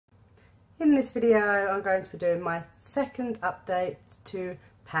In this video I'm going to be doing my second update to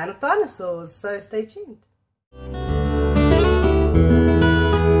Pan of Dinosaurs, so stay tuned.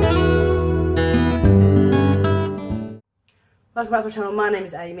 Welcome back to my channel. My name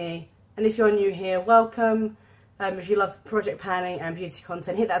is Amy, and if you're new here, welcome. If you love project planning and beauty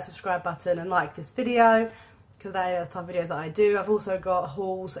content, hit that subscribe button and like this video, because they are the type of videos that I do. I've also got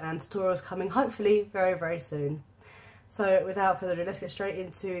hauls and tutorials coming hopefully very soon. So without further ado, let's get straight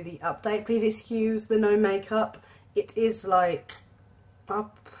into the update. Please excuse the no makeup. It is like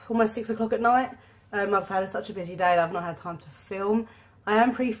almost 6 o'clock at night. I've had such a busy day that I've not had time to film. I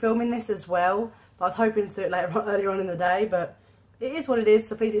am pre-filming this as well, but I was hoping to do it earlier on in the day, but it is what it is.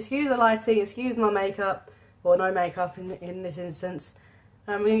 So please excuse the lighting, excuse my makeup, or no makeup in this instance.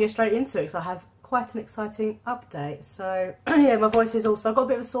 We're going to get straight into it because I have quite an exciting update. So yeah, my voice is also, I've got a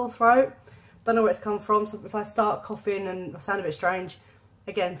bit of a sore throat. Don't know where it's come from, so if I start coughing and I sound a bit strange,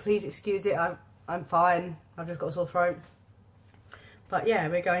 again, please excuse it. I'm fine. I've just got a sore throat. But yeah,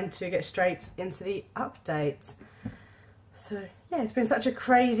 we're going to get straight into the update. So yeah, it's been such a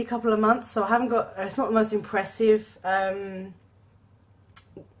crazy couple of months, so I haven't got, it's not the most impressive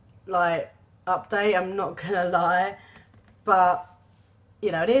like update, I'm not gonna lie, but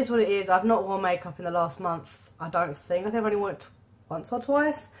you know, it is what it is. I've not worn makeup in the last month, I don't think. I think I've only worn it once or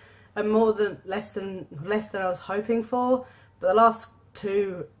twice, and less than I was hoping for. But the last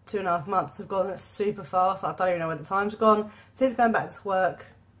two and a half months have gone super fast. I don't even know where the time's gone since going back to work,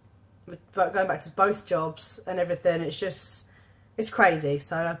 going back to both jobs and everything. It's crazy.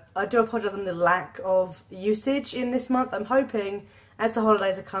 So I do apologise on the lack of usage in this month. I'm hoping as the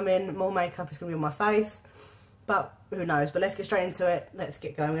holidays are coming, more makeup is going to be on my face, but who knows. But let's get straight into it. Let's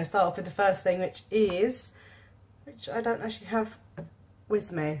get going. I'm going to start off with the first thing, which I don't actually have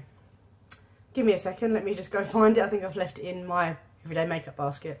with me. Give me a second, let me just go find it. I think I've left it in my everyday makeup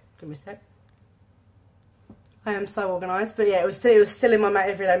basket. Give me a sec. I am so organised, but yeah, it was still in my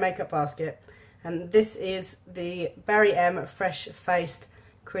everyday makeup basket. And this is the Barry M Fresh Faced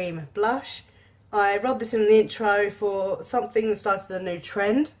Cream Blush. I rolled this in the intro for something that started a new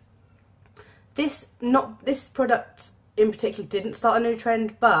trend. This product in particular didn't start a new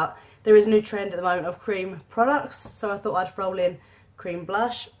trend, but there is a new trend at the moment of cream products, so I thought I'd roll in cream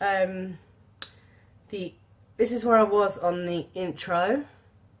blush. This is where I was on the intro. I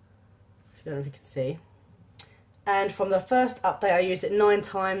don't know if you can see. And from the first update I used it 9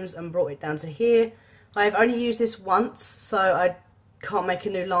 times and brought it down to here. I've only used this once, so I can't make a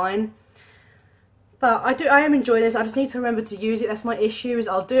new line. But I am enjoying this. I just need to remember to use it. That's my issue, is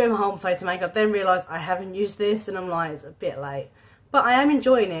I'll do it in my whole face makeup, then realise I haven't used this and I'm like, it's a bit late. But I am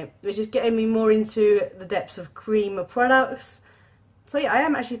enjoying it, which is getting me more into the depths of cream products. So yeah, I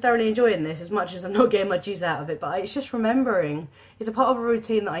am actually thoroughly enjoying this, as much as I'm not getting much use out of it. But it's just remembering. It's a part of a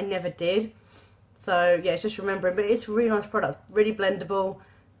routine that I never did. So yeah, it's just remembering. But it's a really nice product, really blendable.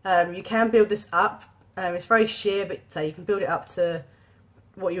 You can build this up. It's very sheer, but so you can build it up to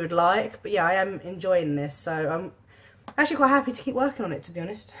what you would like. But yeah, I am enjoying this. So I'm actually quite happy to keep working on it, to be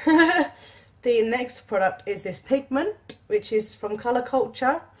honest. The next product is this pigment, which is from Colour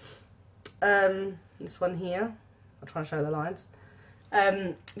Culture. This one here. I'll try and show the lines.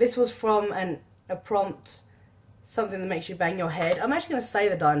 This was from a prompt, something that makes you bang your head. I'm actually going to say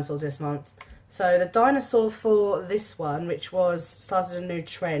the dinosaurs this month. So the dinosaur for this one, which started a new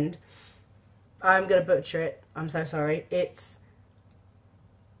trend, I'm going to butcher it, I'm so sorry. It's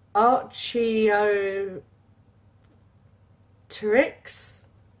Archaeopteryx.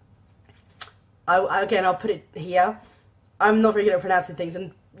 Again, I'll put it here. I'm not really good at pronouncing things,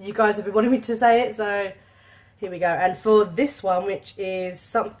 and you guys have been wanting me to say it, so here we go. And for this one, which is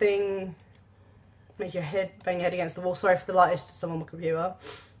something make your head bang your head against the wall. Sorry for the light, it's just on my computer.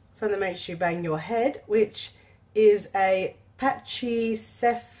 Something that makes you bang your head, which is a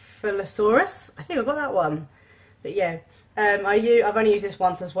Pachycephalosaurus. I think I got that one. But yeah, I've only used this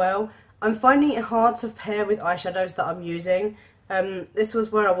once as well. I'm finding it hard to pair with eyeshadows that I'm using. This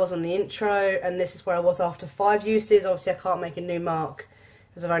was where I was on the intro, and this is where I was after 5 uses. Obviously I can't make a new mark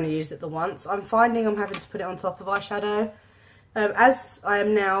because I've only used it the once. I'm finding I'm having to put it on top of eyeshadow. As I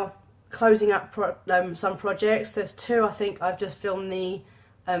am now closing up some projects, there's 2 I think I've just filmed the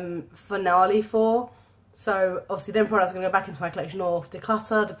finale for. So obviously them products are going to go back into my collection or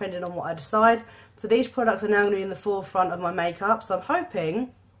declutter, depending on what I decide. So these products are now going to be in the forefront of my makeup. So I'm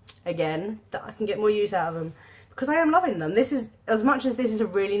hoping, again, that I can get more use out of them, because I am loving them. This is, as much as this is a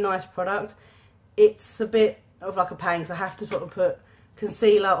really nice product, it's a bit of like a pain, because I have to sort of put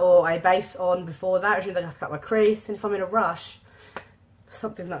concealer or a base on before that, which means I have to cut my crease, and if I'm in a rush,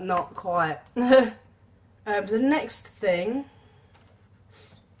 something that not quite. The next thing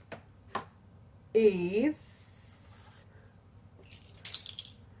is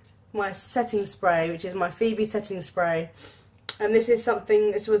my setting spray, which is my Phoebe setting spray. And this is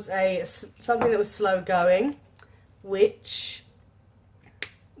something, this was something that was slow going, which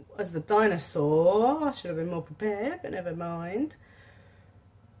was the dinosaur. I should have been more prepared, but never mind.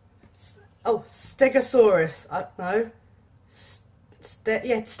 Oh, Stegosaurus. No.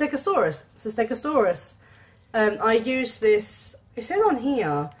 Yeah, Stegosaurus. It's a Stegosaurus. I used this, it says on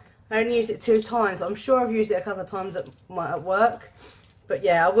here, I only used it 2 times, but I'm sure I've used it a couple of times at work. But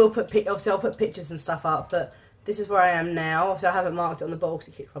yeah, I will put, obviously I'll put pictures and stuff up, but this is where I am now. Obviously I haven't marked it on the bottle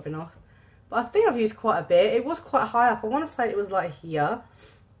because it keeps rubbing off. But I think I've used quite a bit. It was quite high up. I want to say it was like here.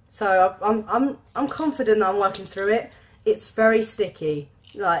 So I'm confident that I'm working through it. It's very sticky.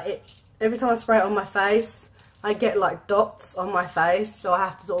 Like every time I spray it on my face, I get like dots on my face. So I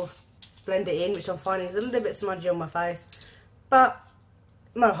have to sort of blend it in, which I'm finding is a little bit smudgy on my face. But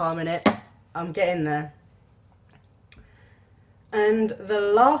no harm in it. I'm getting there. And the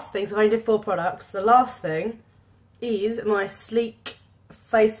last thing, so I only did 4 products. The last thing is my Sleek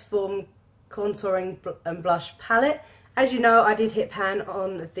Face Form Contouring and Blush Palette. As you know, I did hit pan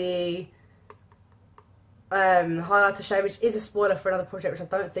on the highlighter shade, which is a spoiler for another project, which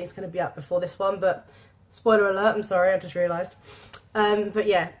I don't think is going to be up before this one. But spoiler alert, I'm sorry, I just realised. But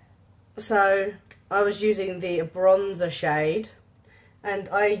yeah, so I was using the bronzer shade. And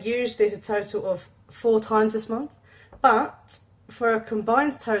I used this a total of 4 times this month. But for a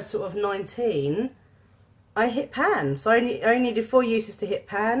combined total of 19, I hit pan. So I only needed 4 uses to hit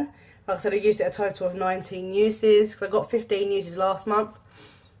pan. Like I said, I used it a total of 19 uses, because I got 15 uses last month.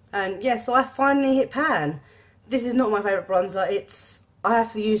 And yeah, so I finally hit pan. This is not my favourite bronzer. I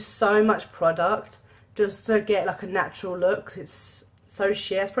have to use so much product just to get like a natural look. It's so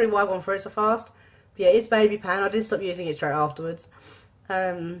shit. That's probably why I've gone through it so fast. But yeah, it's baby pan. I did stop using it straight afterwards.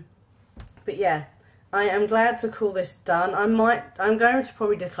 But yeah, I am glad to call this done. I'm going to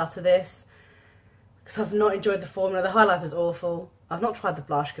probably declutter this because I've not enjoyed the formula. The highlighter's awful. I've not tried the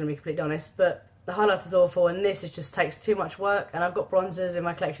blush, going to be completely honest, but the highlighter's awful, and this just takes too much work. And I've got bronzers in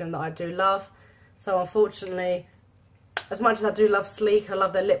my collection that I do love. So unfortunately, as much as I do love Sleek, I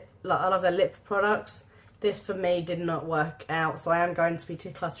love their lip products. This for me did not work out, so I am going to be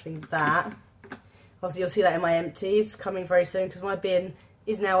decluttering that. Obviously, you'll see that in my empties coming very soon because my bin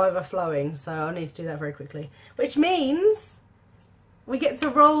is now overflowing, so I need to do that very quickly. Which means we get to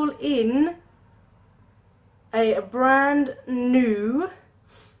roll in a brand new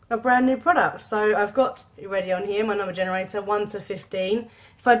product. So I've got ready on here my number generator 1 to 15.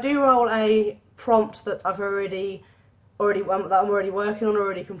 If I do roll a prompt that I'm already working on,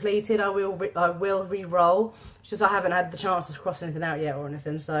 already completed, I will re-roll. It's just I haven't had the chance to cross anything out yet or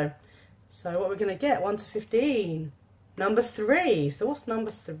anything. So what we're gonna get, 1 to 15. Number 3. So what's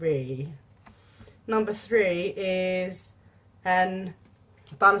number 3? Number 3 is an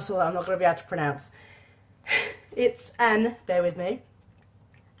dinosaur that I'm not going to be able to pronounce. It's bear with me,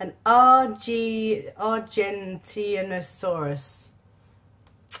 an Argentinosaurus.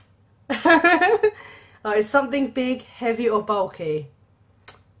 It's something big, heavy or bulky.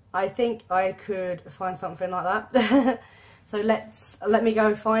 I think I could find something like that. So let me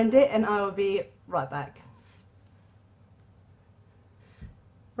go find it and I will be right back.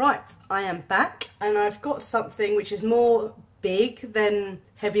 Right, I am back and I've got something which is more big than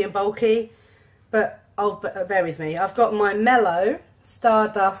heavy and bulky, but bear with me. I've got my Mellow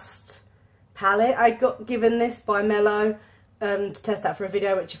Stardust palette. I got given this by Mellow to test out for a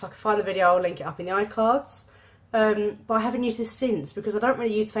video, which if I can find the video I'll link it up in the iCards. But I haven't used this since because I don't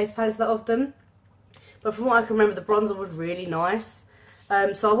really use face palettes that often. But from what I can remember, the bronzer was really nice.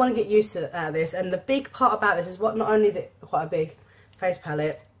 So I want to get used to this. And the big part about this is what not only is it quite a big face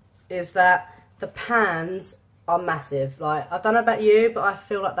palette, is that the pans are massive. Like, I don't know about you, but I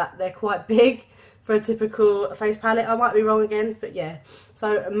feel like that they're quite big for a typical face palette. I might be wrong again, but yeah.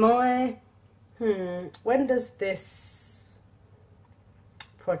 So my when does this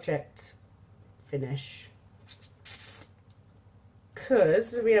project finish?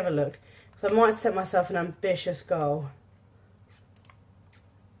 Because let me have a look. So I might set myself an ambitious goal.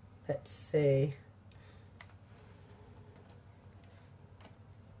 Let's see.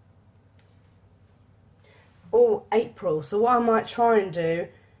 Oh, April. So what I might try and do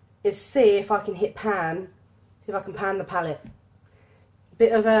is see if I can hit pan, see if I can pan the palette.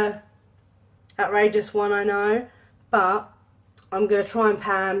 Bit of a outrageous one, I know, but I'm going to try and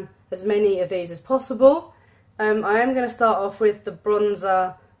pan as many of these as possible. I am going to start off with the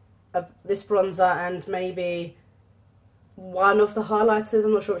bronzer, this bronzer, and maybe one of the highlighters.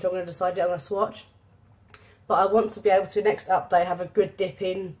 I'm not sure which I'm going to decide yet. I'm going to swatch. But I want to be able to, next update, have a good dip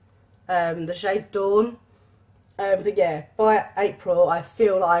in the shade Dawn. But yeah, by April I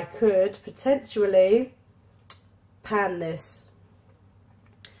feel like I could potentially pan this.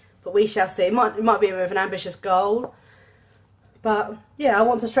 But we shall see. It might be a bit of an ambitious goal. But yeah, I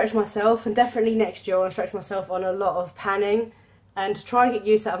want to stretch myself, and definitely next year I want to stretch myself on a lot of panning and to try and get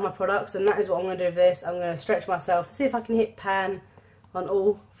use out of my products, and that is what I'm going to do with this. I'm going to stretch myself to see if I can hit pan on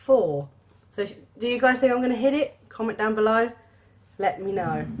all 4. So do you guys think I'm going to hit it? Comment down below. Let me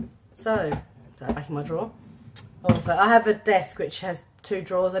know. So, put that back in my drawer. Also, I have a desk which has 2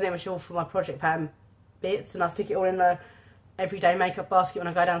 drawers in it, which are all for my project pan bits, and I stick it all in the everyday makeup basket when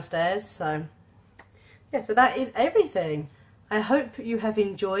I go downstairs. So yeah, so that is everything. I hope you have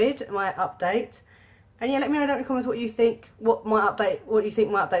enjoyed my update, and yeah, let me know down in the comments what you think. What you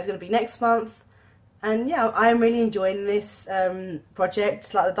think my update is going to be next month. And yeah, I am really enjoying this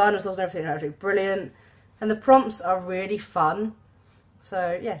project. Like the dinosaurs and everything are absolutely brilliant, and the prompts are really fun.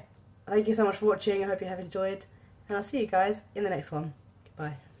 So yeah, thank you so much for watching. I hope you have enjoyed, and I'll see you guys in the next one.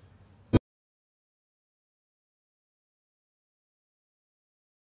 Goodbye.